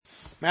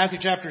Matthew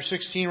chapter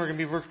 16, we're going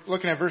to be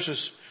looking at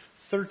verses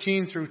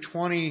 13 through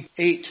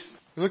 28.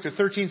 We looked at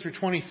 13 through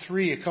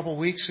 23 a couple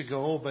weeks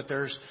ago, but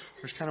there's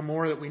kind of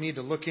more that we need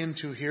to look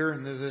into here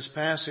in this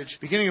passage.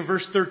 Beginning of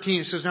verse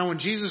 13, it says, "Now when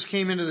Jesus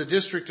came into the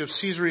district of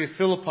Caesarea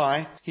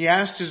Philippi, he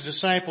asked his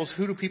disciples,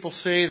 'Who do people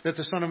say that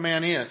the Son of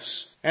Man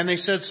is?' And they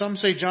said, 'Some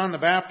say John the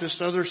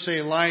Baptist, others say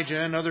Elijah,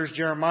 and others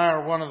Jeremiah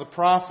or one of the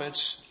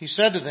prophets.' He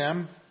said to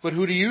them, 'But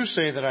who do you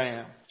say that I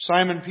am?'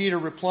 Simon Peter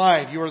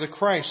replied, 'You are the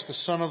Christ, the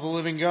Son of the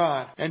living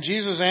God.' And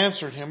Jesus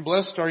answered him,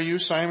 'Blessed are you,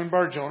 Simon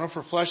Bar-Jonah,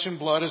 for flesh and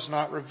blood has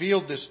not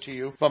revealed this to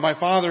you, but my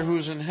Father who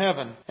is in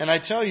heaven. And I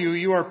tell you,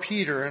 you are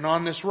Peter, and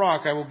on this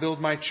rock I will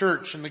build my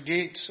church, and the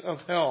gates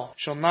of hell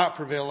shall not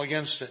prevail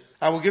against it.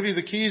 I will give you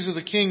the keys of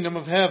the kingdom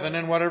of heaven,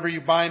 and whatever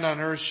you bind on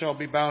earth shall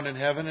be bound in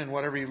heaven, and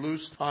whatever you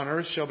loose on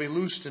earth shall be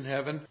loosed in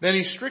heaven.' Then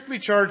he strictly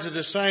charged the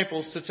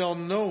disciples to tell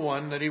no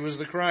one that he was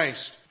the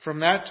Christ.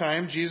 From that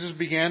time, Jesus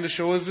began to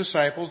show his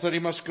disciples that he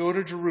must go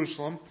to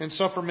Jerusalem and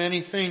suffer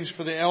many things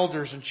for the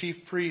elders and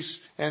chief priests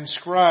and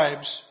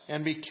scribes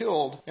and be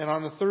killed, and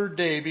on the third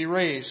day be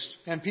raised.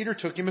 And Peter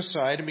took him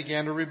aside and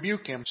began to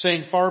rebuke him,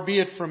 saying, 'Far be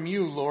it from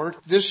you, Lord,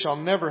 this shall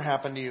never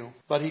happen to you.'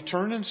 But he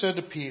turned and said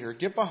to Peter,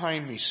 'Get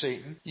behind me,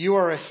 Satan. You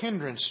are a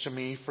hindrance to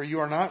me, for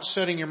you are not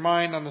setting your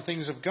mind on the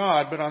things of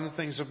God, but on the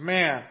things of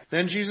man.'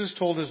 Then Jesus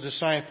told his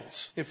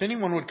disciples, 'If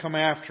anyone would come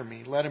after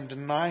me, let him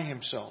deny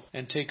himself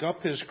and take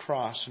up his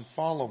cross and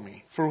follow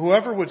me. For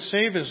whoever would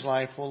save his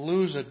life will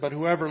lose it, but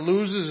whoever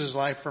loses his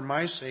life for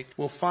my sake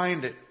will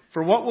find it.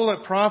 For what will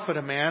it profit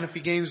a man if he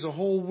gains the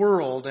whole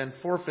world and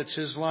forfeits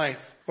his life?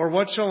 Or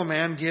what shall a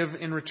man give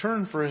in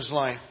return for his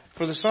life?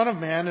 For the Son of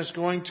Man is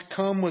going to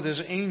come with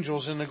his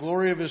angels in the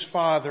glory of his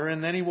Father,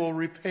 and then he will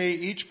repay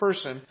each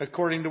person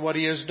according to what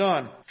he has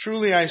done.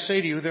 Truly I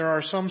say to you, there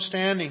are some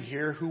standing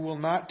here who will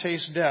not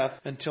taste death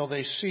until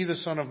they see the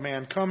Son of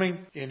Man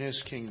coming in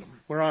his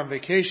kingdom." We're on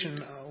vacation.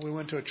 We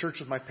went to a church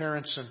with my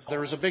parents, and there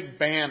was a big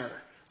banner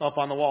up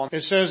on the wall.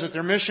 It says that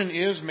their mission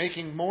is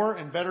making more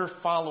and better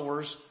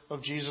followers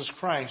of Jesus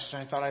Christ.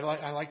 And I thought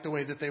I liked the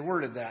way that they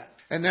worded that.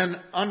 And then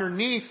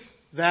underneath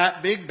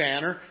that big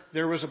banner,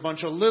 there was a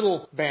bunch of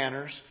little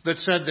banners that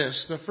said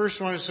this. The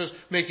first one, it says,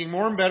 "Making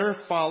more and better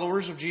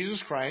followers of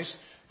Jesus Christ."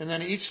 And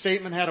then each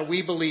statement had a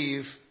 "we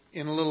believe"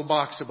 in a little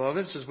box above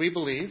it. It says, "We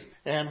believe."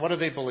 And what do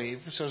they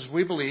believe? It says,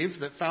 "We believe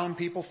that found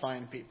people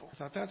find people." I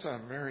thought that's a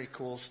very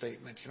cool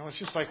statement. You know, it's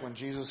just like when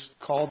Jesus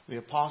called the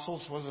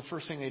apostles. What was the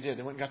first thing they did?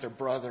 They went and got their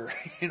brother.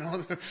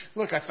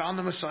 Look, I found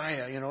the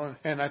Messiah,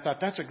 And I thought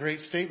that's a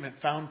great statement.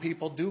 Found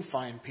people do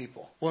find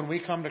people. When we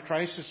come to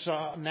Christ, it's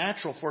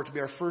natural for it to be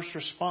our first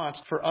response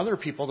for other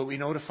people that we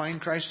know to find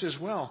Christ as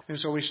well. And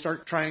so we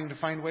start trying to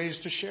find ways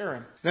to share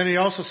Him. Then he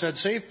also said,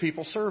 "Save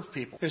people, serve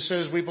people." It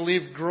says, "We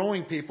believe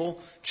growing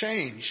people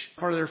change."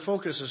 Part of their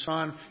focus is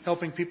on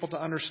helping people to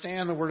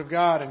understand the Word of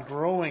God and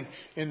growing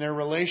in their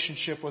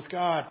relationship with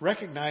God,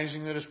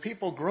 recognizing that as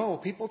people grow,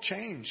 people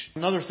change.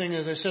 Another thing,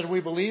 as I said, we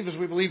believe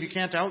you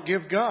can't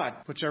outgive God.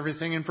 Puts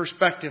everything in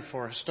perspective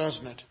for us,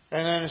 doesn't it?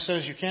 And then it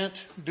says you can't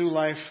do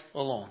life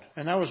alone.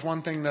 And that was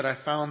one thing that I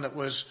found that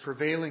was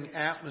prevailing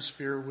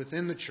atmosphere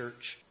within the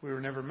church. We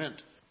were never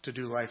meant to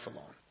do life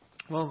alone.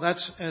 Well,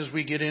 that's as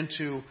we get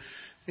into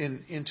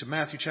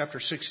Matthew chapter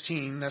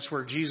 16. That's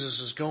where Jesus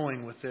is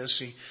going with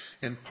this.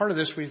 And part of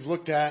this we've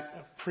looked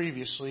at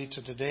previously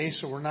to today,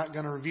 so we're not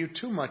going to review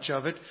too much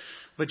of it.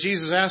 But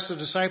Jesus asked the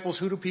disciples,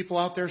 "Who do people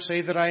out there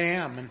say that I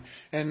am?"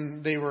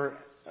 And they were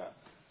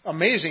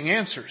amazing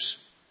answers.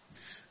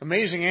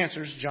 Amazing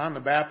answers. John the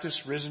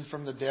Baptist, risen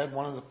from the dead.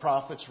 One of the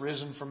prophets,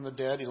 risen from the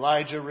dead.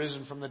 Elijah,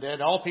 risen from the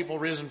dead. All people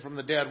risen from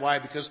the dead. Why?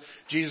 Because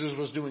Jesus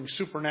was doing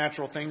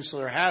supernatural things, so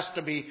there has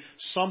to be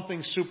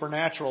something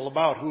supernatural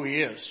about who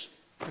He is.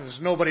 Because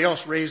nobody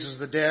else raises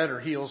the dead or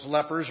heals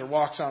lepers or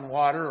walks on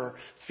water or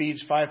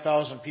feeds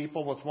 5,000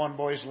 people with one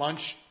boy's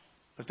lunch.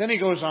 But then He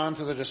goes on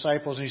to the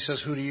disciples and He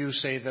says, "Who do you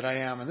say that I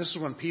am?" And this is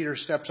when Peter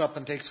steps up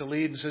and takes the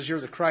lead and says, "You're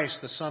the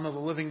Christ, the Son of the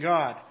living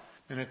God."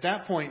 And at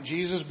that point,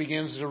 Jesus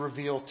begins to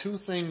reveal two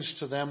things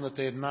to them that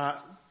they had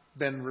not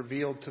been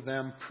revealed to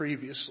them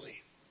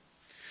previously.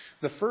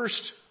 The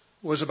first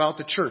was about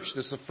the church.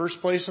 This is the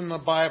first place in the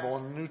Bible,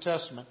 in the New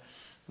Testament,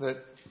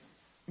 that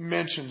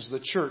mentions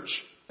the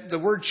church. The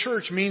word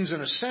church means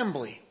an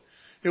assembly.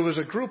 It was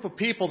a group of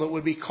people that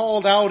would be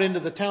called out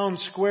into the town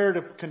square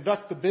to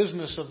conduct the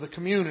business of the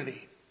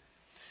community.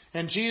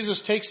 And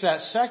Jesus takes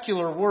that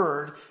secular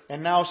word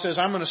and now says,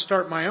 "I'm going to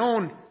start my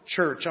own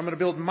church. I'm going to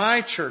build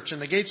my church,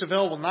 and the gates of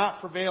hell will not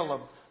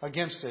prevail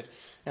against it."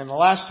 And the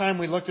last time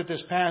we looked at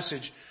this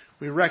passage,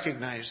 we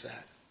recognized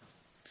that.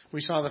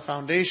 We saw the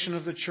foundation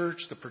of the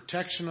church, the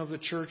protection of the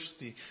church,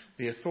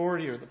 the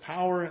authority or the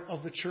power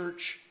of the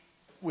church.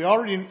 We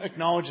already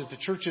acknowledge that the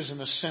church is an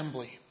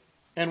assembly.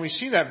 And we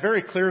see that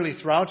very clearly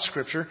throughout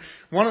Scripture.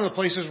 One of the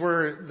places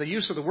where the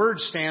use of the word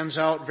stands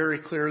out very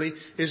clearly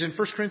is in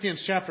 1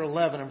 Corinthians chapter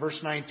 11 and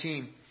verse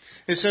 19.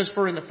 It says,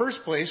 "For in the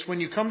first place, when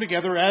you come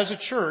together as a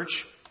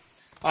church,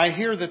 I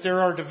hear that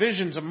there are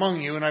divisions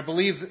among you, and I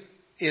believe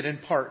it in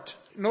part."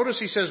 Notice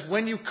he says,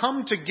 when you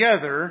come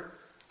together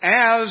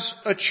as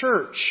a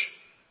church.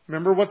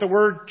 Remember what the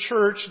word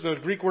church, the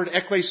Greek word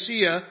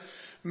ekklesia,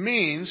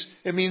 means.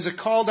 It means a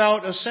called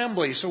out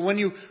assembly. So when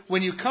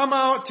you come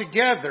out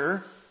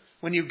together,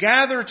 when you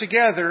gather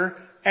together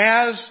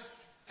as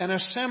an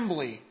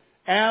assembly,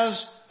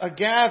 as a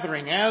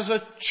gathering, as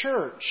a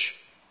church,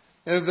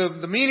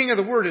 the meaning of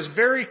the word is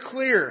very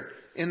clear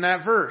in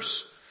that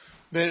verse.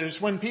 That it is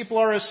when people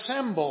are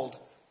assembled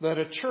that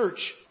a church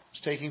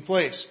is taking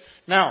place.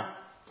 Now,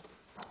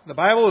 the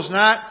Bible is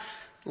not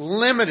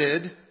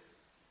limited,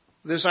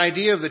 this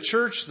idea of the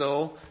church,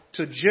 though,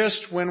 to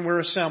just when we're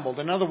assembled.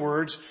 In other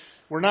words,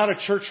 we're not a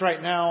church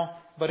right now,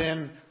 but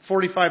in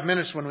 45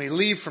 minutes when we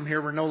leave from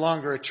here, we're no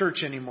longer a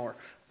church anymore.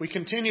 We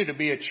continue to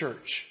be a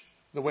church,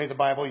 the way the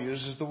Bible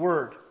uses the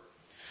word.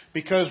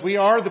 Because we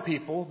are the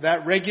people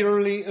that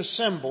regularly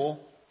assemble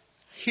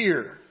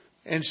here.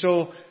 And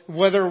so,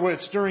 whether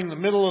it's during the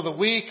middle of the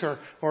week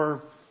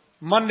or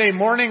Monday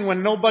morning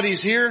when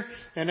nobody's here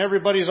and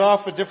everybody's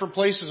off at different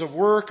places of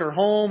work or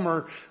home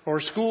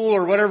or school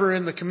or whatever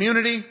in the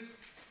community,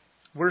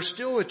 we're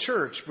still a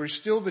church. We're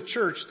still the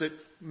church that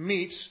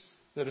meets,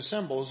 that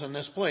assembles in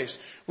this place.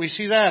 We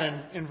see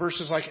that in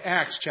verses like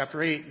Acts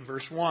chapter 8 and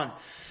verse 1.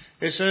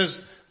 It says,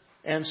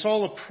 and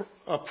Saul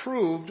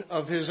approved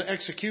of his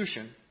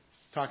execution,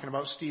 talking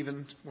about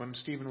Stephen, when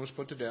Stephen was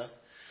put to death.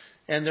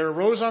 And there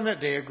arose on that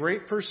day a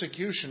great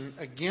persecution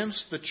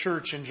against the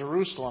church in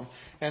Jerusalem,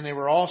 and they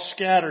were all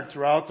scattered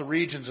throughout the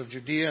regions of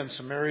Judea and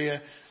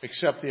Samaria,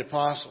 except the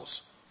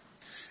apostles.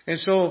 And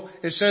so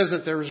it says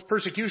that there was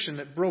persecution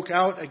that broke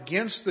out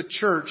against the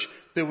church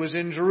that was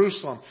in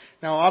Jerusalem.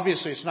 Now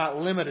obviously it's not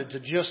limited to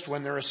just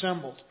when they're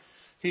assembled.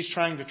 He's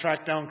trying to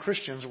track down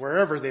Christians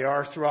wherever they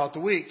are throughout the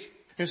week.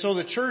 And so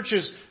the church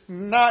is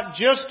not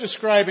just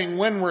describing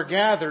when we're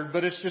gathered,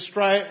 but it's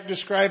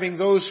describing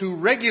those who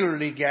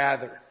regularly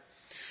gather.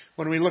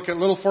 When we look at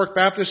Little Fork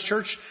Baptist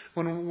Church,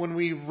 when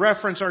we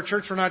reference our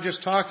church, we're not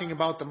just talking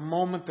about the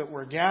moment that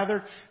we're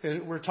gathered.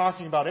 We're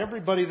talking about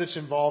everybody that's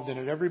involved in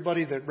it,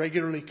 everybody that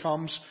regularly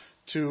comes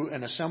to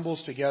and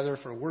assembles together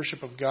for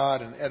worship of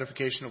God and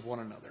edification of one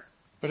another.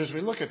 But as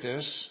we look at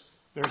this,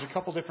 there's a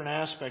couple different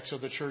aspects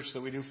of the church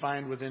that we do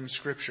find within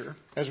Scripture.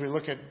 As we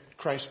look at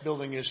Christ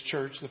building His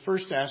church, the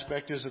first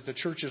aspect is that the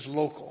church is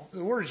local.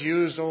 The word's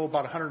used,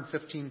 about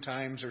 115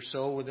 times or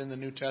so within the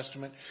New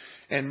Testament.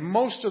 And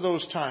most of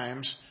those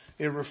times,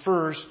 it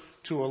refers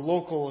to a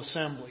local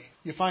assembly.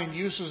 You find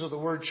uses of the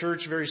word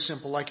church very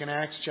simple, like in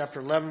Acts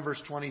chapter 11,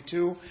 verse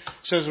 22. It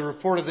says, a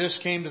report of this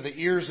came to the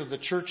ears of the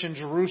church in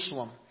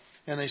Jerusalem,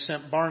 and they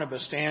sent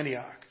Barnabas to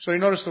Antioch. So you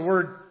notice the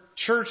word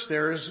church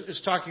there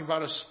is talking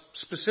about a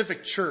specific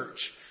church,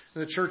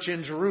 the church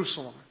in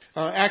Jerusalem.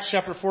 Acts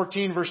chapter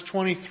 14, verse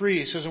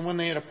 23 says, and when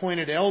they had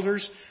appointed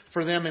elders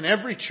for them in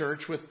every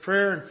church with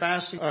prayer and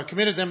fasting,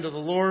 committed them to the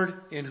Lord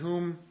in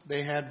whom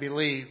they had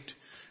believed.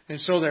 And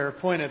so they're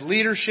appointed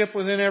leadership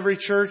within every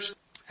church.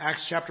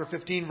 Acts chapter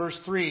 15, verse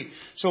 3.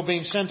 So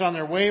being sent on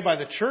their way by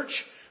the church,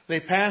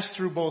 they passed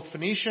through both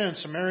Phoenicia and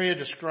Samaria,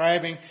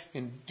 describing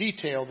in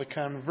detail the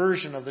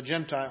conversion of the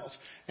Gentiles,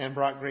 and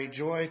brought great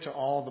joy to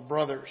all the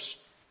brothers.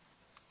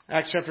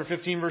 Acts chapter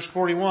 15, verse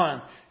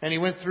 41. And he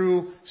went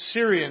through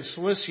Syria and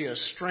Cilicia,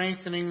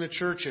 strengthening the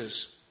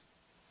churches.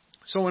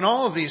 So in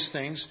all of these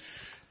things,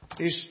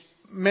 he's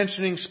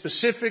mentioning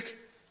specific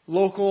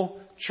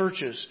local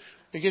churches.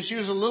 It gets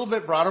used a little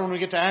bit broader when we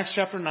get to Acts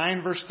chapter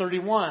 9, verse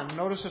 31.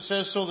 Notice it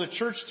says, so the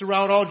church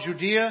throughout all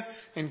Judea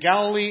and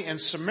Galilee and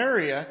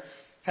Samaria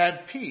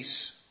had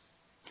peace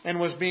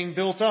and was being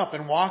built up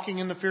and walking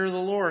in the fear of the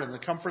Lord and the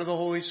comfort of the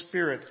Holy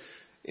Spirit.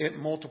 It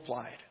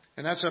multiplied.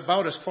 And that's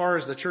about as far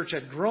as the church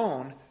had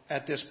grown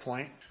at this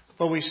point.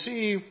 But we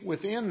see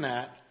within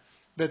that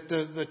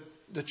the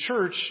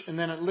church, and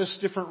then it lists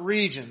different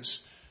regions.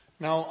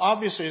 Now,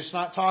 obviously, it's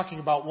not talking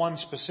about one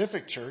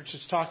specific church.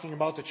 It's talking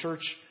about the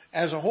church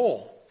as a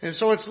whole. And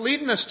so it's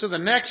leading us to the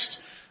next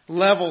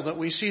level that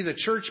we see the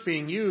church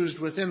being used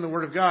within the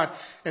Word of God,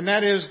 and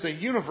that is the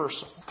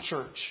universal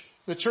church.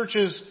 The church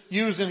is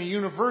used in a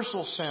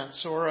universal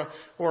sense,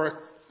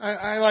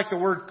 I like the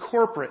word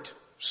corporate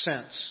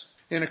sense.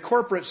 In a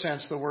corporate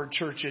sense, the word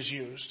church is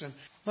used. And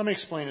let me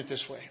explain it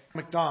this way.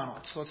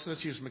 McDonald's.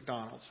 Let's use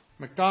McDonald's.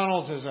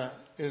 McDonald's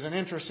is an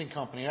interesting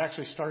company. It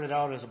actually started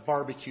out as a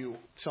barbecue,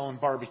 selling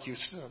barbecue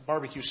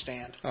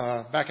stand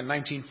back in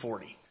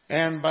 1940.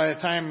 And by the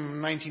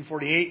time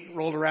 1948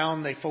 rolled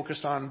around, they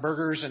focused on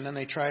burgers, and then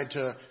they tried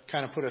to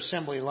kind of put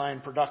assembly line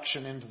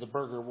production into the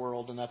burger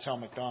world, and that's how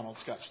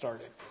McDonald's got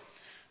started.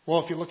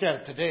 Well, if you look at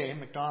it today,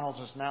 McDonald's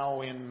is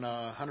now in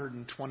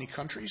 120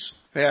 countries.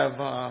 They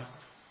have,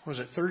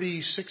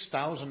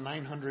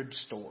 36,900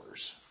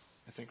 stores,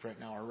 I think right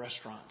now, are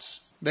restaurants.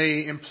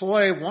 They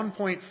employ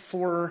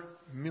 1.4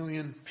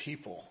 million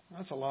people.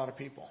 That's a lot of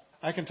people.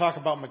 I can talk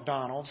about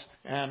McDonald's,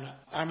 and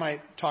I might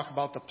talk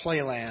about the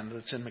playland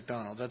that's in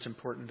McDonald's. That's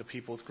important to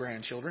people with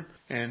grandchildren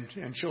and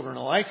children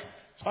alike.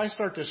 If I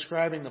start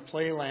describing the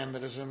playland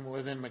that is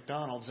within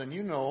McDonald's, then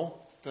you know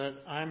that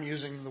I'm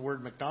using the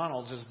word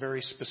McDonald's as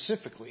very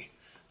specifically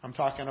I'm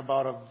talking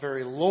about a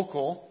very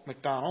local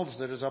McDonald's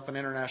that is up in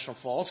International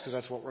Falls, because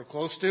that's what we're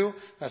close to.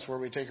 That's where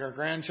we take our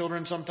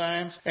grandchildren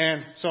sometimes.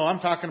 And so I'm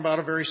talking about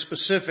a very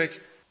specific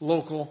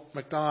local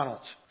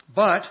McDonald's.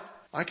 But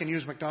I can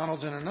use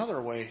McDonald's in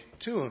another way,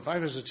 too. If I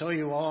was to tell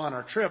you all on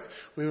our trip,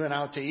 we went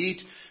out to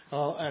eat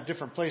at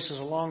different places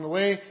along the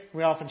way.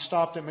 We often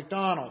stopped at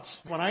McDonald's.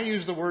 When I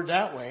use the word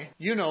that way,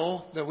 you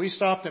know that we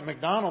stopped at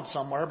McDonald's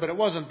somewhere, but it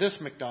wasn't this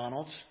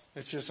McDonald's.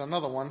 It's just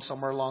another one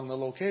somewhere along the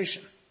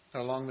location,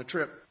 along the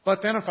trip.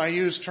 But then if I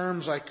use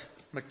terms like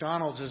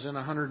McDonald's is in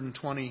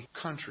 120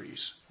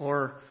 countries,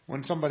 or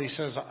when somebody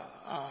says,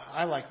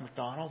 I like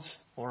McDonald's,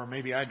 or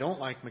maybe I don't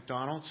like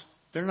McDonald's,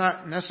 they're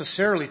not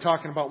necessarily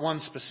talking about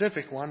one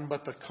specific one,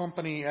 but the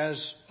company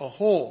as a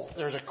whole.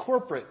 There's a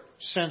corporate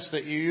sense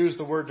that you use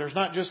the word. There's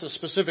not just a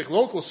specific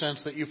local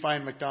sense that you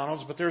find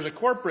McDonald's, but there's a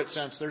corporate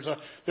sense. There's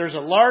a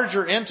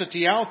larger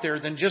entity out there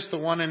than just the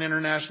one in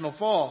International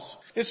Falls.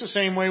 It's the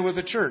same way with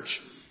the church.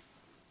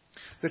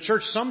 The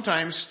church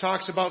sometimes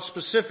talks about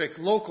specific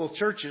local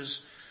churches.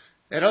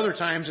 At other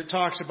times it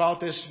talks about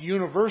this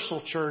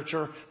universal church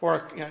or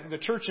the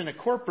church in a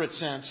corporate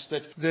sense,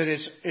 that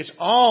it's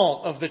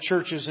all of the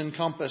churches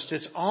encompassed.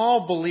 It's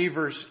all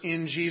believers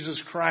in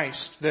Jesus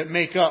Christ that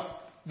make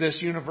up this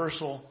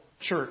universal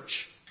church.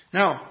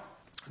 Now,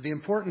 the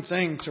important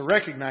thing to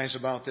recognize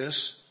about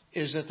this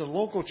is that the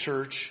local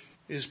church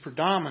is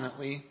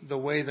predominantly the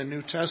way the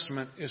New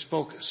Testament is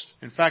focused.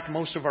 In fact,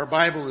 most of our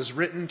Bible is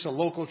written to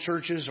local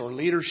churches or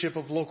leadership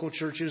of local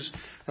churches.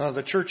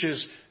 The church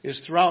is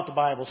throughout the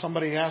Bible.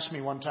 Somebody asked me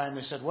one time,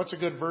 they said, what's a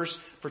good verse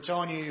for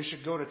telling you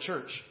should go to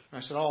church?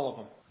 And I said, all of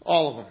them.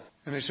 All of them.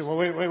 And they said, well,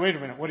 wait a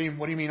minute. What do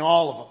you mean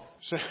all of them?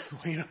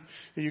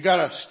 So, you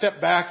got to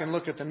step back and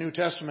look at the New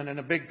Testament in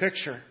a big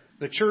picture.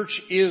 The church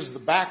is the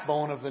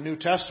backbone of the New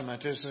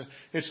Testament.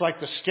 It's like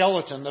the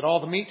skeleton that all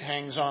the meat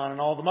hangs on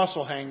and all the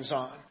muscle hangs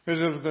on.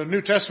 The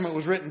New Testament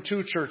was written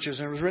to churches,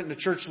 and it was written to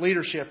church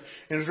leadership,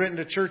 and it was written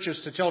to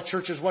churches to tell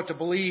churches what to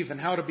believe and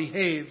how to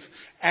behave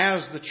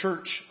as the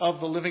church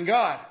of the living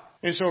God.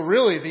 And so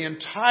really the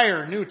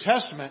entire New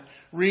Testament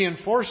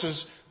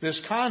reinforces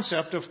this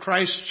concept of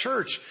Christ's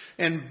church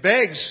and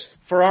begs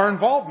for our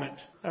involvement.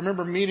 I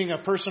remember meeting a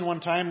person one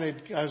time.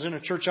 I was in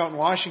a church out in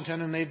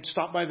Washington, and they'd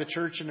stopped by the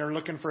church and they're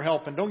looking for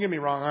help. And don't get me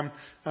wrong,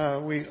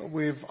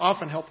 we've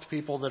often helped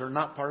people that are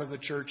not part of the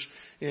church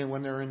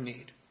when they're in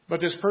need. But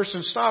this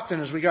person stopped,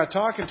 and as we got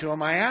talking to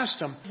him, I asked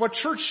him, what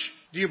church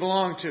do you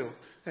belong to?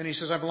 And he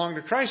says, I belong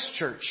to Christ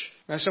Church.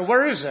 And I said,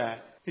 where is that?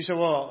 He said,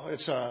 well,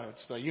 it's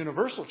the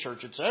universal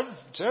church.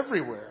 It's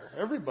everywhere.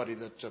 Everybody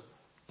that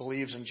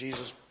believes in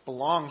Jesus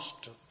belongs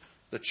to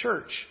the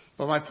church.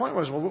 But my point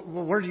was,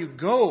 well, where do you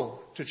go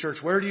to church?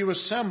 Where do you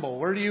assemble?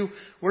 Where do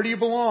you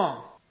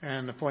belong?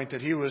 And the point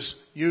that he was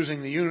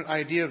using the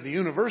idea of the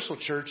universal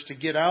church to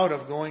get out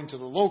of going to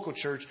the local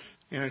church.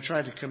 And I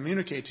tried to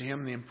communicate to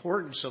him the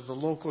importance of the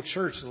local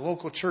church. The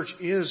local church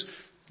is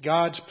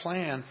God's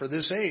plan for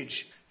this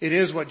age. It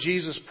is what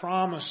Jesus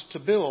promised to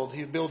build.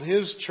 He'd build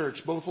His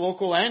church, both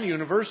local and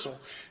universal.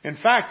 In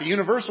fact, the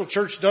universal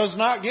church does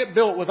not get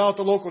built without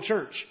the local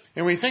church.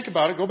 And when you think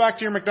about it, go back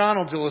to your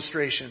McDonald's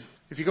illustration.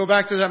 If you go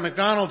back to that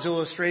McDonald's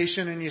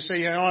illustration and you say,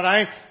 you know what,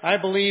 I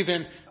believe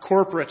in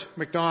corporate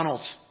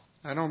McDonald's.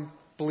 I don't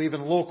believe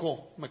in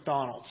local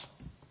McDonald's.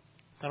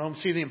 I don't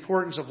see the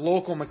importance of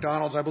local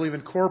McDonald's. I believe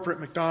in corporate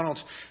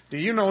McDonald's. Do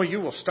you know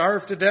you will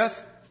starve to death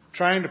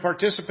trying to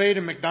participate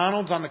in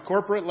McDonald's on the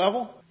corporate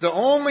level? The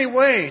only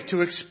way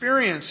to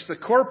experience the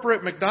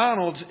corporate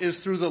McDonald's is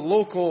through the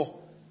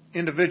local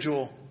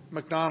individual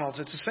McDonald's.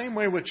 It's the same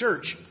way with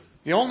church.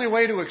 The only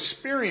way to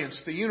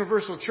experience the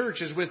universal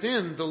church is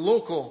within the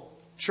local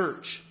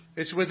church.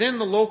 It's within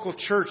the local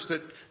church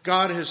that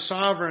God has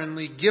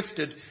sovereignly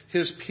gifted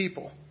His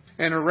people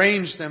and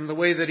arranged them the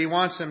way that He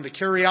wants them to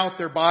carry out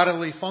their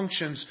bodily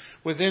functions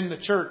within the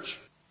church.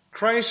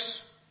 Christ's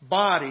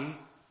body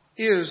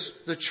is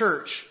the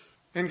church.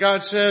 And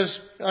God says,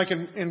 like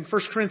in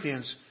 1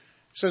 Corinthians,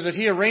 says that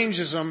He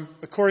arranges them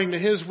according to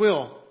His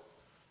will.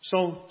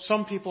 So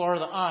some people are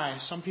the eye,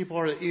 some people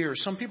are the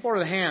ears, some people are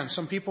the hands,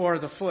 some people are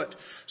the foot,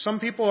 some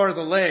people are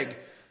the leg.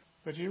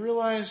 But do you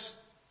realize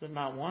that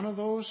not one of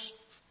those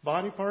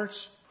body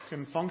parts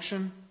can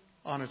function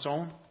on its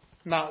own?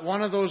 Not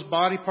one of those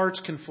body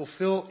parts can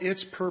fulfill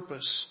its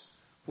purpose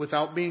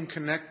without being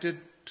connected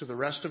to the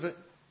rest of it.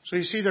 So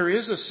you see, there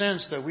is a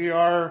sense that we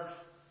are,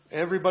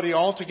 everybody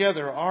all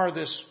together are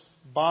this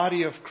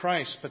body of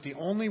Christ. But the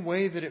only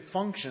way that it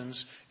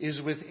functions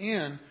is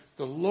within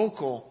the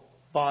local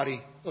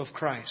body of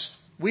Christ.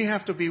 We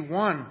have to be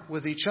one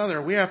with each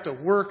other. We have to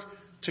work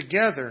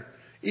together.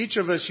 Each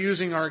of us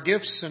using our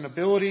gifts and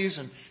abilities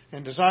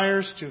and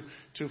desires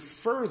to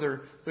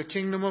further the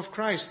kingdom of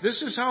Christ.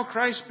 This is how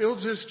Christ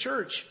builds His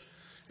church.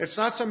 It's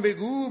not some big,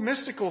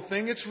 mystical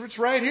thing. It's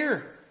right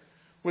here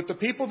with the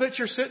people that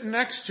you're sitting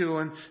next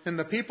to and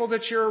the people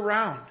that you're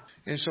around.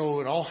 And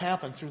so it all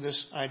happened through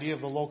this idea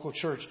of the local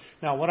church.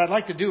 Now, what I'd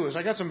like to do is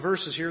I got some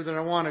verses here that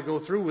I want to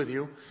go through with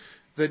you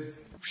that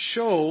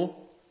show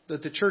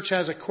that the church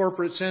has a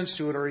corporate sense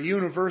to it or a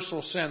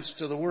universal sense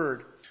to the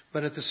word.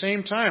 But at the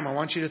same time, I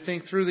want you to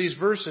think through these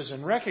verses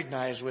and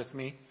recognize with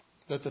me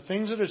that the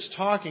things that it's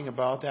talking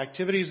about, the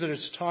activities that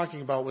it's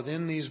talking about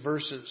within these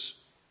verses,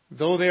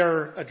 though they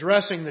are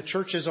addressing the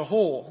church as a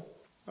whole,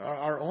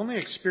 are only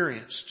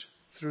experienced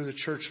through the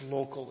church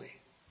locally.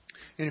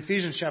 In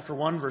Ephesians chapter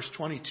 1, verse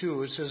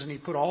 22, it says, "And he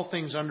put all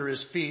things under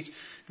his feet,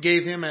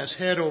 gave him as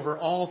head over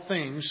all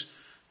things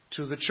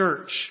to the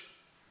church."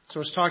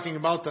 So it's talking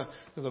about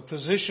the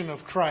position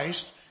of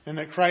Christ, and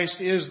that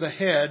Christ is the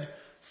head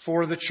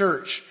for the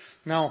church.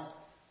 Now,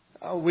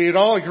 we'd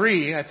all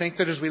agree, I think,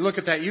 that as we look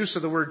at that use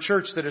of the word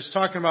church, that it's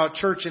talking about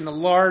church in the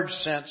large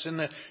sense, in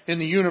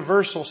the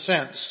universal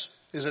sense.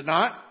 Is it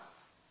not?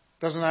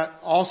 Doesn't that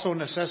also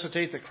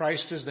necessitate that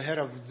Christ is the head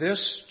of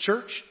this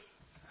church?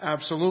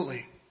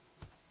 Absolutely.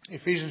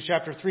 Ephesians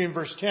chapter 3 and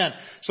verse 10.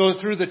 "So that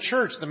through the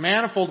church, the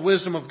manifold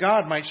wisdom of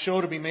God might show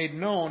to be made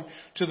known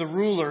to the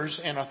rulers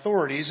and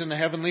authorities in the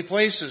heavenly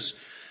places."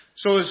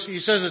 So as he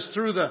says, it's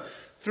through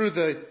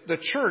the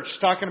church,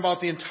 talking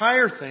about the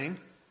entire thing,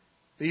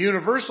 the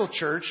universal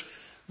church,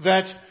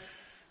 that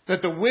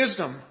the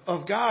wisdom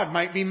of God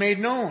might be made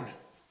known.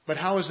 But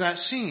how is that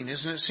seen?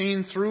 Isn't it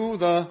seen through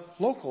the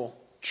local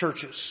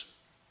churches?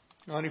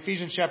 Now in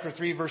Ephesians chapter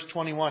 3, verse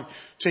 21,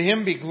 "To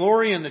him be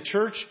glory in the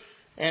church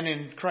and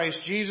in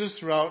Christ Jesus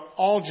throughout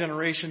all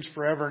generations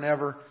forever and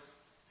ever.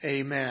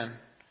 Amen."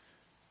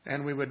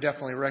 And we would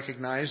definitely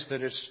recognize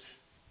that it's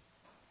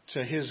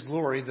to his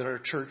glory that our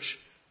church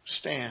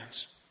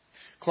stands.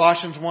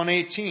 Colossians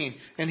 1:18,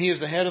 "And he is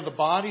the head of the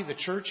body, the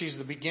church. He's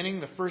the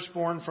beginning, the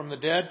firstborn from the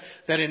dead,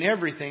 that in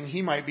everything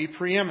he might be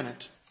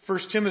preeminent."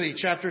 1 Timothy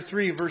chapter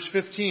 3, verse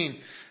 15,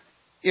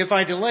 "If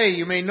I delay,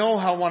 you may know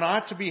how one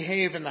ought to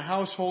behave in the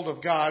household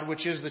of God,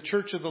 which is the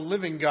church of the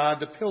living God,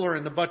 the pillar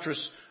and the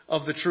buttress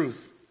of the truth."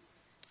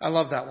 I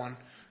love that one.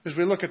 As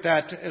we look at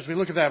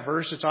that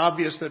verse, it's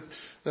obvious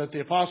that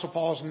the Apostle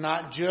Paul is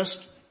not just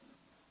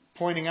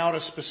pointing out a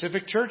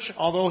specific church,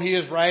 although he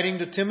is writing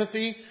to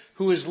Timothy,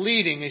 who is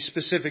leading a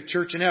specific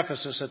church in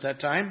Ephesus at that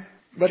time.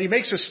 But he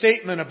makes a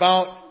statement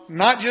about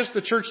not just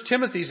the church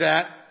Timothy's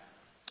at,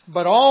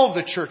 but all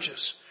the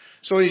churches.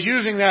 So he's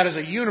using that as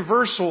a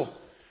universal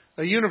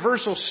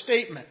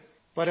statement.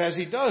 But as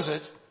he does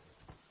it,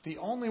 the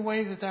only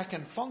way that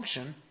can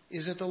function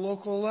is at the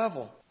local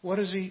level.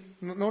 Notice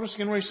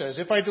again what he says.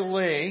 "If I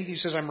delay," he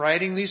says, "I'm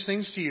writing these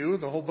things to you,"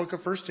 the whole book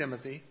of 1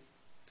 Timothy,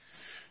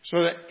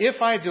 "so that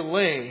if I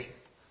delay,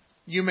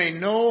 you may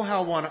know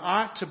how one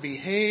ought to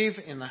behave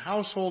in the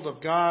household of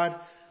God,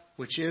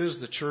 which is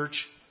the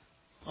church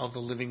of the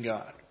living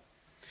God."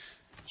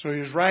 So he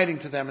was writing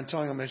to them and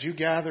telling them, as you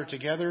gather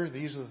together,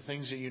 these are the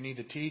things that you need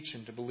to teach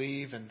and to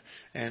believe,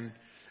 and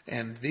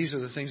these are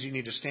the things you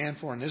need to stand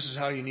for, and this is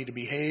how you need to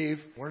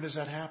behave. Where does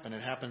that happen?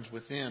 It happens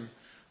within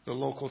the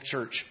local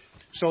church.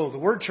 So the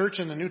word church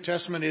in the New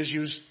Testament is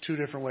used two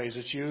different ways.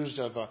 It's used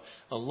of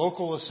a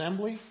local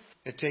assembly.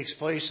 It takes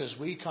place as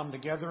we come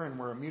together and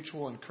we're a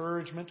mutual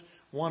encouragement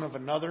one of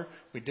another.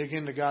 We dig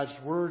into God's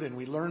Word and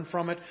we learn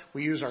from it.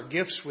 We use our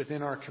gifts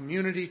within our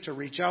community to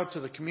reach out to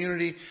the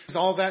community.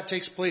 All that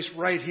takes place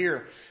right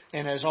here.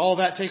 And as all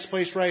that takes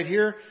place right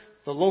here,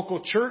 the local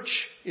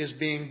church is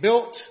being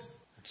built.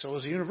 And so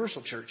is the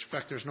universal church. In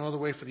fact, there's no other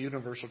way for the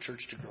universal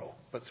church to grow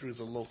but through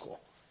the local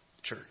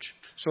church.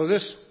 So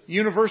this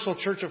universal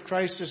church of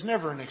Christ is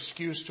never an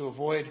excuse to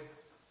avoid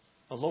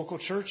a local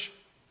church.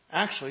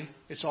 Actually,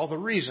 it's all the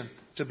reason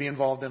to be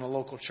involved in a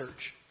local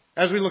church.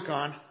 As we look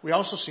on, we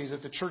also see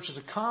that the church is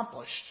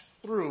accomplished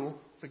through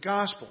the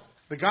gospel.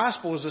 The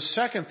gospel is the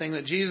second thing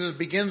that Jesus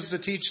begins to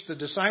teach the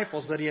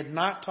disciples that he had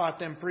not taught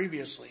them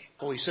previously.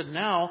 Well, he said,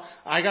 now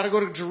I got to go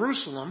to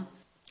Jerusalem.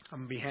 I'm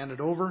going to be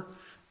handed over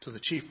to the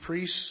chief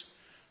priests,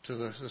 to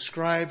the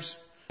scribes.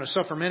 I'm going to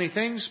suffer many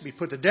things, be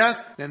put to death.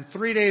 Then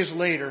 3 days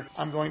later,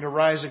 I'm going to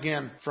rise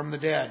again from the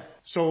dead.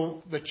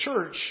 So the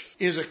church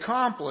is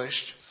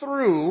accomplished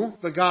through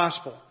the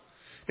gospel.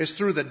 It's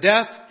through the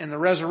death and the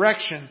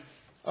resurrection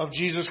of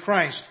Jesus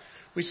Christ.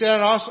 We see that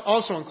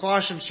also in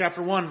Colossians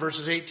chapter 1,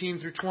 verses 18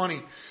 through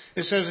 20.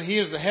 It says that he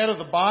is the head of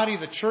the body,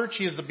 the church.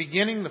 He is the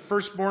beginning, the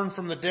firstborn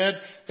from the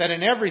dead, that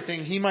in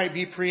everything he might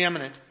be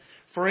preeminent.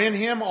 For in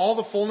him all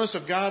the fullness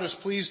of God is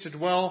pleased to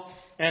dwell,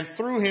 and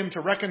through him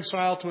to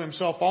reconcile to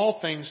himself all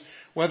things,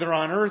 whether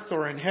on earth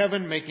or in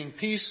heaven, making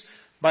peace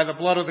by the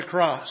blood of the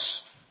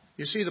cross.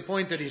 You see, the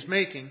point that he's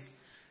making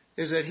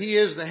is that he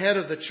is the head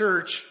of the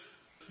church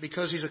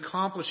because he's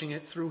accomplishing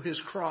it through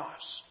his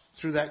cross.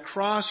 Through that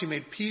cross, he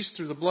made peace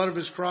through the blood of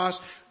his cross.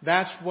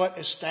 That's what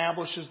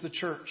establishes the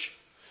church.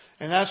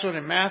 And that's what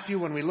in Matthew,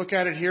 when we look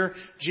at it here,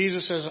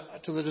 Jesus says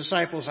to the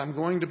disciples, I'm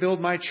going to build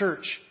my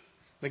church.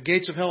 The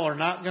gates of hell are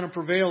not going to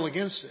prevail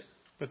against it.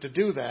 But to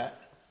do that,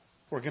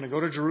 we're going to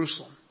go to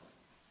Jerusalem.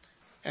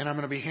 And I'm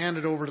going to be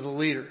handed over to the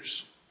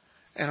leaders.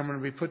 And I'm going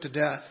to be put to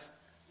death.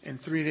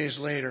 And 3 days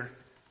later,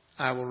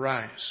 I will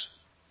rise.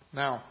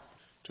 Now,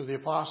 to the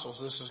apostles,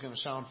 this is going to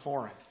sound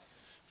foreign.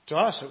 To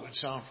us, it would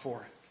sound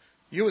foreign.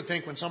 You would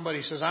think when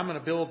somebody says, I'm going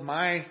to build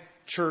my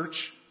church,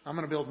 I'm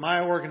going to build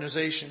my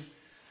organization,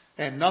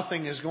 and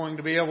nothing is going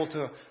to be able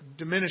to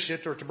diminish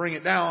it or to bring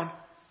it down,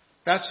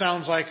 That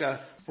sounds like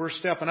we're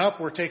stepping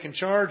up, we're taking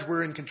charge,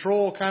 we're in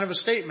control kind of a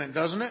statement,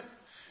 doesn't it?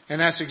 And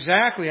that's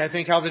exactly, I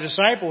think, how the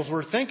disciples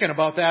were thinking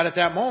about that at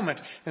that moment.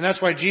 And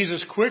that's why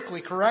Jesus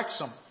quickly corrects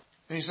them.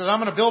 And He says, I'm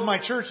going to build my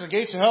church and the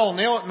gates of hell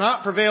will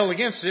not prevail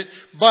against it.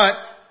 But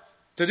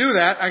to do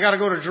that, I got to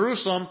go to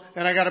Jerusalem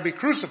and I got to be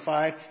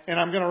crucified and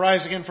I'm going to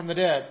rise again from the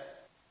dead.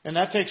 And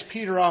that takes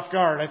Peter off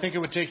guard. I think it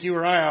would take you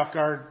or I off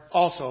guard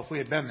also if we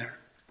had been there.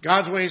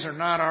 God's ways are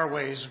not our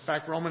ways. In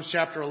fact, Romans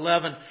chapter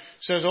 11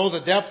 says, oh,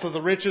 the depth of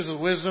the riches of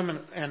wisdom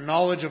and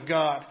knowledge of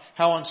God.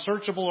 How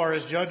unsearchable are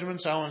His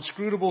judgments, how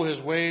inscrutable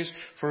His ways.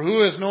 For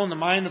who has known the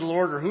mind of the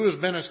Lord, or who has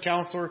been His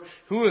counselor?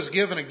 Who has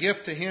given a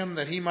gift to Him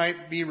that He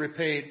might be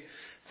repaid?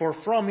 For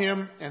from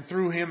Him and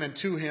through Him and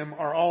to Him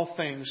are all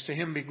things. To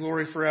Him be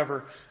glory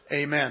forever.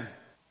 Amen.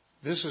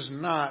 This is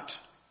not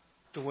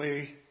the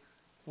way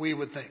we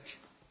would think.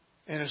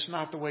 And it's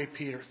not the way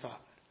Peter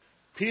thought.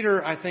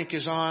 Peter, I think,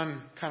 is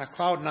on kind of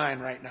cloud 9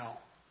 right now.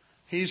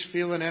 He's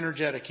feeling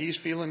energetic. He's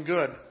feeling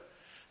good.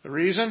 The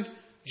reason?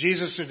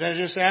 Jesus had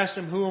just asked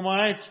him, who am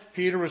I?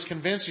 Peter was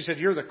convinced. He said,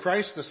 you're the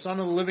Christ, the Son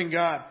of the living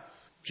God.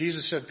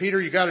 Jesus said, Peter,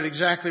 you got it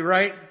exactly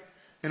right.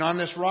 And on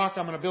this rock,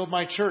 I'm going to build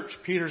my church.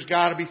 Peter's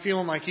got to be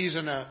feeling like he's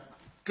in a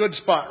good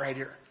spot right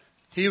here.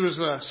 He was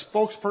the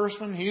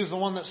spokesperson. He was the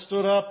one that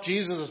stood up.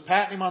 Jesus is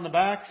patting him on the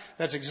back.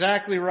 That's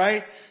exactly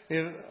right.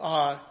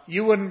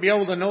 You wouldn't be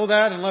able to know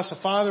that unless the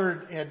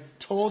Father had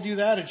told you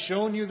that, had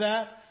shown you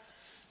that.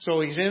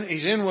 So he's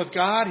in with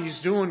God. He's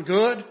doing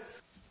good.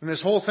 And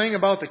this whole thing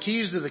about the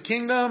keys to the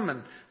kingdom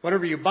and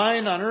whatever you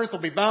bind on earth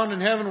will be bound in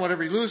heaven.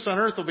 Whatever you loose on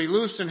earth will be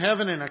loosed in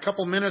heaven. In a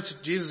couple minutes,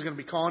 Jesus is going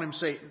to be calling him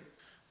Satan.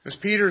 As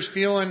Peter's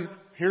feeling,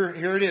 here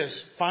it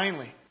is,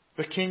 finally.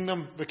 The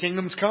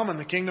kingdom's coming.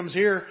 The kingdom's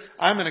here.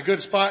 I'm in a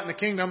good spot in the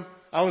kingdom.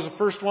 I was the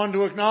first one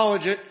to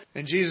acknowledge it.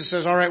 And Jesus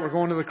says, all right, we're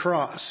going to the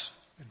cross.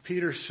 And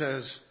Peter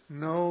says,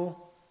 no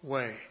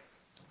way.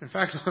 In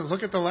fact,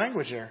 look at the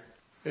language there.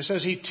 It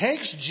says he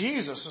takes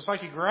Jesus. It's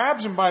like he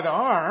grabs him by the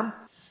arm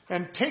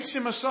and takes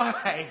him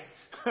aside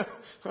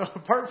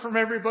apart from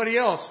everybody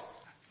else.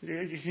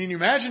 Can you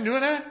imagine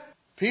doing that?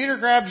 Peter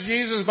grabs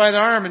Jesus by the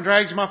arm and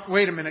drags him up.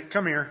 Wait a minute,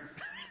 come here.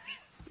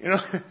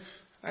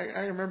 I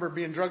remember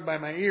being drugged by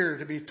my ear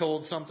to be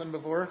told something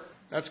before.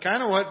 That's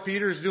kind of what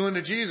Peter's doing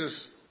to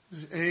Jesus.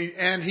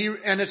 And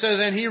it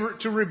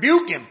says, to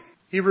rebuke him.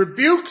 He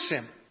rebukes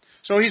him.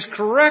 So he's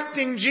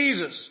correcting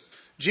Jesus.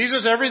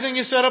 Jesus, everything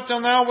you said up till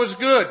now was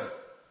good.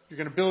 You're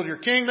going to build your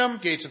kingdom.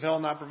 Gates of hell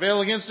not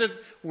prevail against it.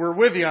 We're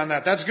with you on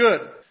that. That's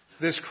good.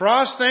 This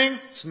cross thing,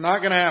 it's not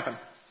going to happen.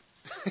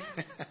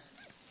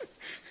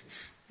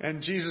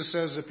 And Jesus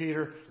says to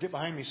Peter, get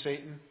behind me,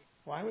 Satan.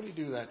 Why would he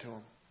do that to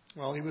him?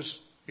 Well, he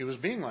was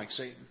being like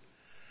Satan.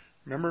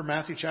 Remember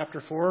Matthew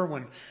chapter 4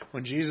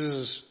 when Jesus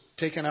is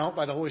taken out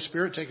by the Holy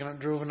Spirit,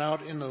 driven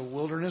out in the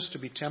wilderness to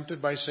be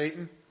tempted by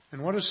Satan?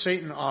 And what does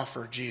Satan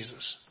offer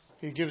Jesus?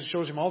 He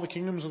shows him all the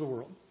kingdoms of the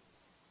world.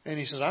 And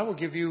he says, I will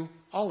give you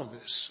all of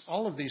this,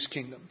 all of these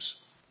kingdoms,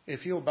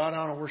 if you'll bow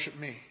down and worship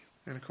me.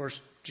 And of course,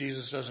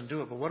 Jesus doesn't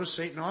do it. But what is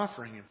Satan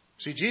offering him?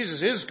 See,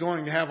 Jesus is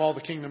going to have all the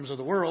kingdoms of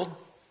the world,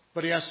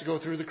 but he has to go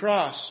through the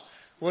cross.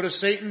 What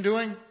is Satan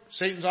doing?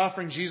 Satan's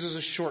offering Jesus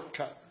a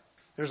shortcut.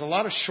 There's a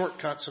lot of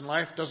shortcuts in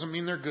life. Doesn't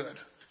mean they're good.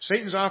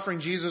 Satan's offering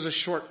Jesus a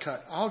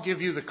shortcut. I'll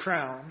give you the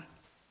crown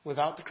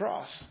without the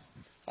cross.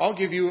 I'll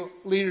give you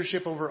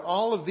leadership over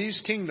all of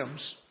these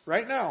kingdoms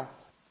right now.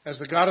 As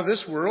the God of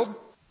this world,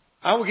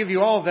 I will give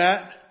you all of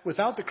that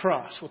without the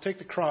cross. We'll take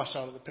the cross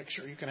out of the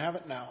picture. You can have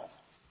it now.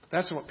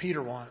 That's what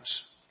Peter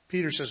wants.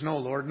 Peter says, no,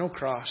 Lord, no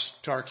cross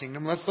to our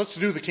kingdom. Let's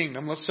do the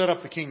kingdom. Let's set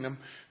up the kingdom.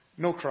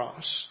 No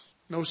cross.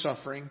 No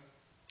suffering.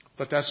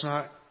 But that's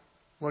not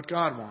what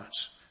God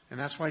wants. And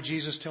that's why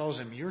Jesus tells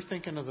him, you're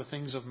thinking of the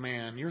things of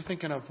man. You're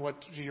thinking of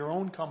your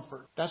own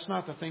comfort. That's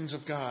not the things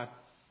of God.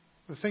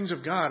 The things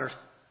of God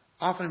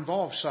often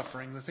involve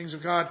suffering. The things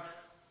of God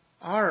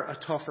are a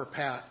tougher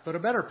path, but a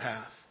better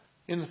path.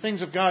 In the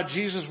things of God,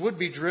 Jesus would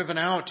be driven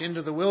out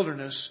into the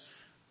wilderness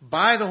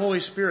by the Holy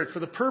Spirit for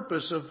the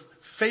purpose of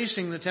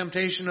facing the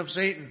temptation of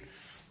Satan.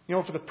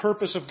 For the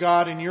purpose of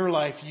God in your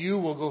life, you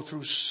will go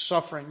through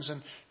sufferings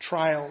and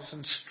trials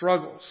and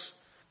struggles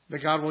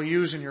that God will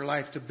use in your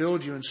life to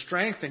build you and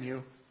strengthen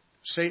you.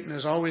 Satan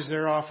is always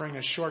there offering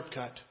a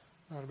shortcut.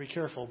 You ought to be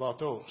careful about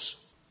those.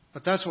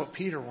 But that's what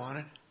Peter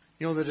wanted.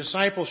 The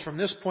disciples, from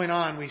this point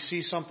on, we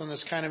see something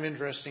that's kind of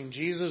interesting.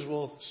 Jesus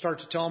will start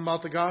to tell them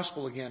about the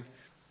gospel again.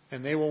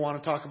 And they will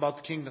want to talk about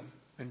the kingdom.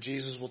 And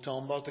Jesus will tell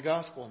them about the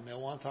gospel. And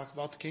they'll want to talk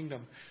about the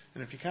kingdom.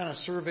 And if you kind of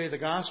survey the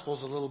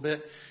gospels a little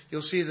bit,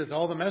 you'll see that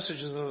all the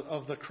messages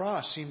of the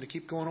cross seem to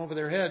keep going over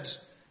their heads.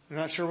 They're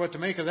not sure what to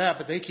make of that,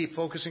 but they keep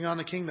focusing on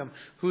the kingdom.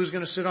 Who's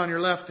going to sit on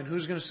your left and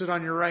who's going to sit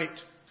on your right?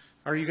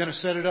 Are you going to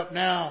set it up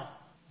now?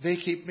 They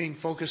keep being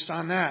focused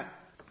on that.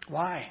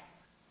 Why?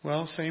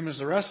 Well, same as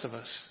the rest of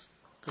us.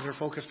 Because they're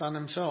focused on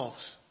themselves.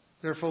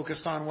 They're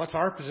focused on what's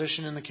our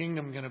position in the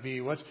kingdom going to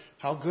be.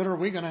 How good are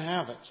we going to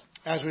have it?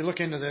 As we look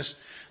into this,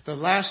 the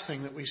last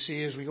thing that we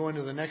see as we go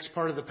into the next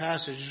part of the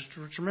passage,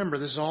 which remember,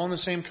 this is all in the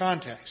same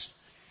context,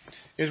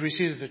 is we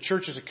see that the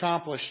church has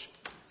accomplished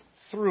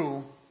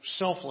through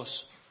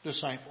selfless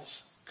disciples.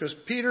 Because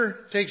Peter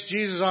takes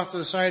Jesus off to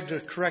the side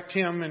to correct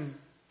him, and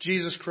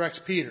Jesus corrects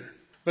Peter.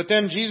 But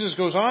then Jesus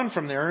goes on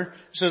from there.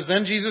 It says,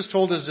 then Jesus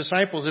told his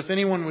disciples, if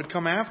anyone would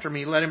come after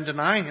me, let him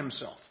deny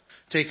himself,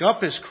 take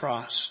up his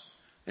cross,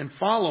 and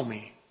follow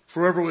me.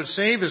 For whoever would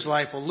save his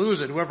life will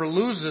lose it. Whoever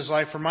loses his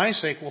life for my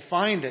sake will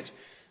find it.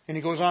 And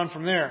he goes on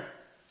from there.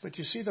 But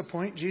you see the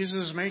point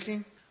Jesus is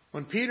making?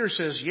 When Peter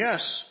says,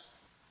 yes,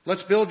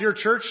 let's build your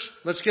church,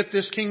 let's get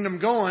this kingdom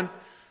going,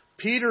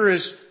 Peter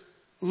is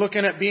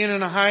looking at being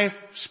in a high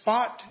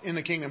spot in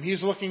the kingdom.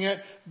 He's looking at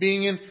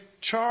being in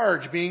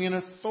charge, being in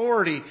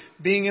authority,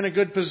 being in a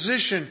good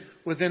position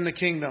within the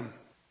kingdom.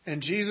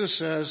 And Jesus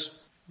says,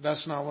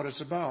 that's not what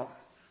it's about.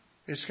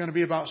 It's going to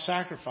be about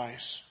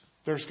sacrifice.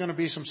 There's going to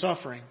be some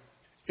suffering.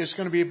 It's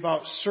going to be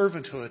about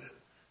servanthood.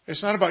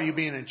 It's not about you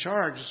being in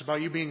charge. It's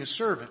about you being a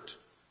servant.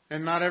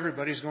 And not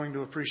everybody's going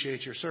to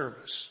appreciate your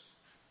service.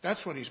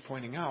 That's what he's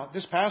pointing out.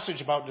 This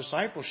passage about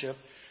discipleship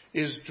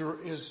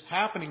is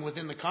happening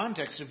within the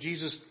context of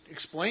Jesus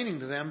explaining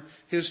to them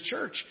his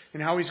church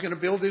and how he's going to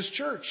build his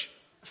church.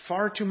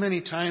 Far too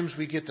many times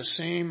we get the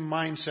same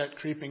mindset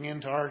creeping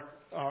into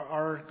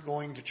our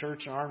going to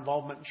church and our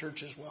involvement in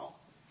church as well.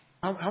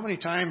 How many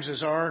times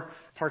is our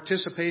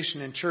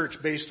participation in church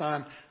based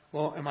on,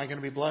 well, am I going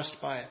to be blessed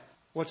by it?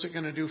 What's it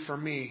going to do for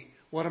me?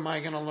 What am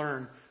I going to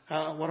learn?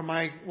 What am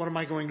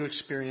I going to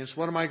experience?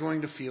 What am I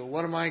going to feel?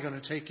 What am I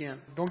going to take in?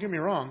 Don't get me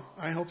wrong.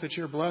 I hope that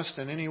you're blessed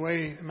in any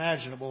way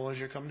imaginable as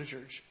you come to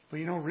church. But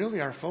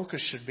really our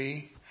focus should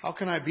be, how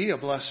can I be a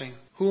blessing?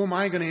 Who am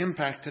I going to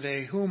impact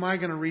today? Who am I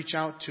going to reach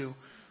out to?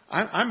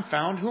 I'm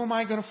found. Who am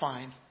I going to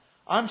find?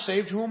 I'm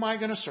saved. Who am I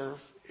going to serve?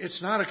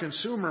 It's not a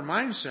consumer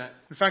mindset.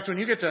 In fact, when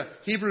you get to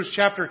Hebrews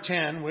chapter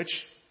 10, which,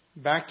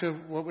 back to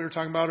what we were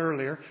talking about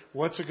earlier,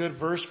 what's a good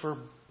verse for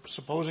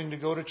supposing to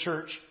go to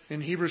church? In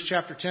Hebrews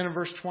chapter 10 and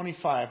verse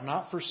 25,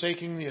 not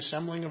forsaking the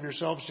assembling of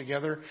yourselves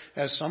together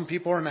as some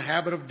people are in the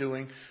habit of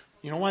doing.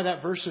 You know why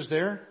that verse is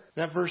there?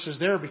 That verse is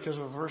there because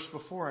of a verse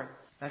before it.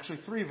 Actually,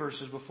 3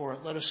 verses before it.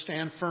 Let us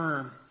stand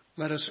firm.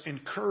 Let us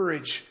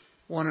encourage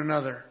one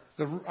another.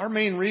 Our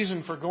main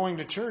reason for going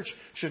to church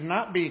should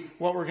not be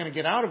what we're going to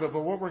get out of it,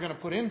 but what we're going to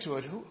put into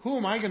it. Who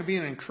am I going to be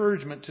an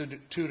encouragement to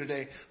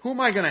today? Who am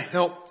I going to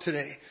help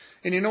today?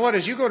 And you know what?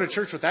 As you go to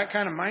church with that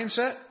kind of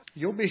mindset,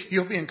 you'll be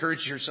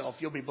encouraged yourself.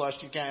 You'll be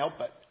blessed. You can't help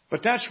it.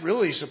 But that's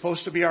really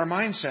supposed to be our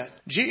mindset.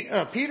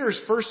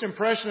 Peter's first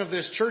impression of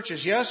this church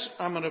is, yes,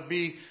 I'm going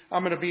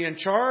to be in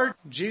charge.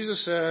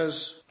 Jesus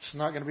says it's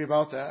not going to be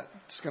about that.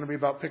 It's going to be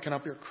about picking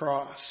up your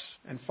cross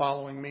and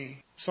following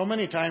me. So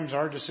many times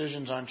our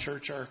decisions on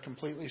church are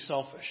completely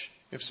selfish.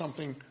 If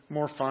something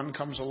more fun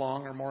comes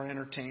along or more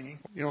entertaining,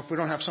 if we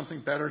don't have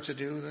something better to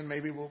do, then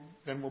maybe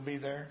we'll be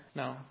there.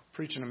 Now,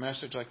 preaching a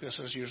message like this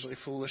is usually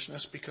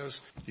foolishness because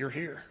you're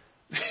here.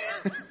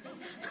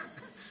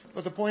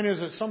 But the point is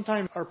that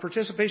sometimes our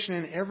participation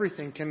in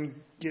everything can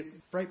get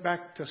right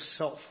back to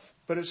self.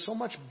 But it's so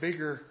much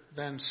bigger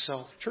than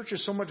self. Church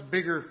is so much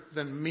bigger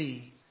than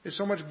me. It's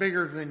so much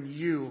bigger than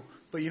you.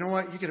 But you know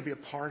what? You got to be a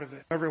part of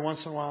it. Every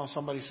once in a while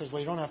somebody says, well,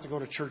 you don't have to go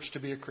to church to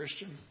be a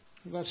Christian.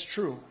 Well, that's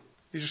true.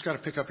 You just got to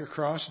pick up your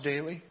cross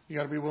daily. You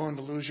got to be willing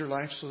to lose your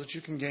life so that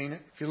you can gain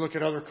it. If you look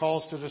at other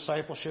calls to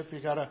discipleship,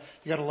 you got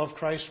to love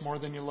Christ more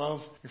than you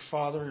love your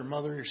father, your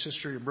mother, your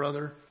sister, your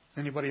brother,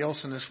 anybody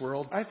else in this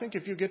world. I think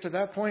if you get to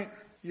that point,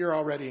 you're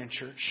already in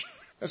church.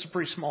 That's a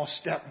pretty small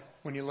step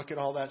when you look at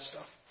all that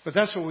stuff. But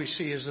that's what we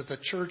see is that the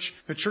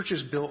church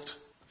is built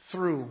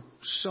through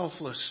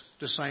selfless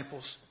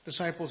disciples.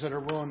 Disciples that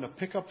are willing to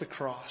pick up the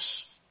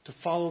cross, to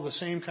follow the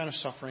same kind of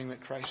suffering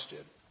that Christ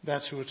did.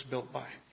 That's who it's built by.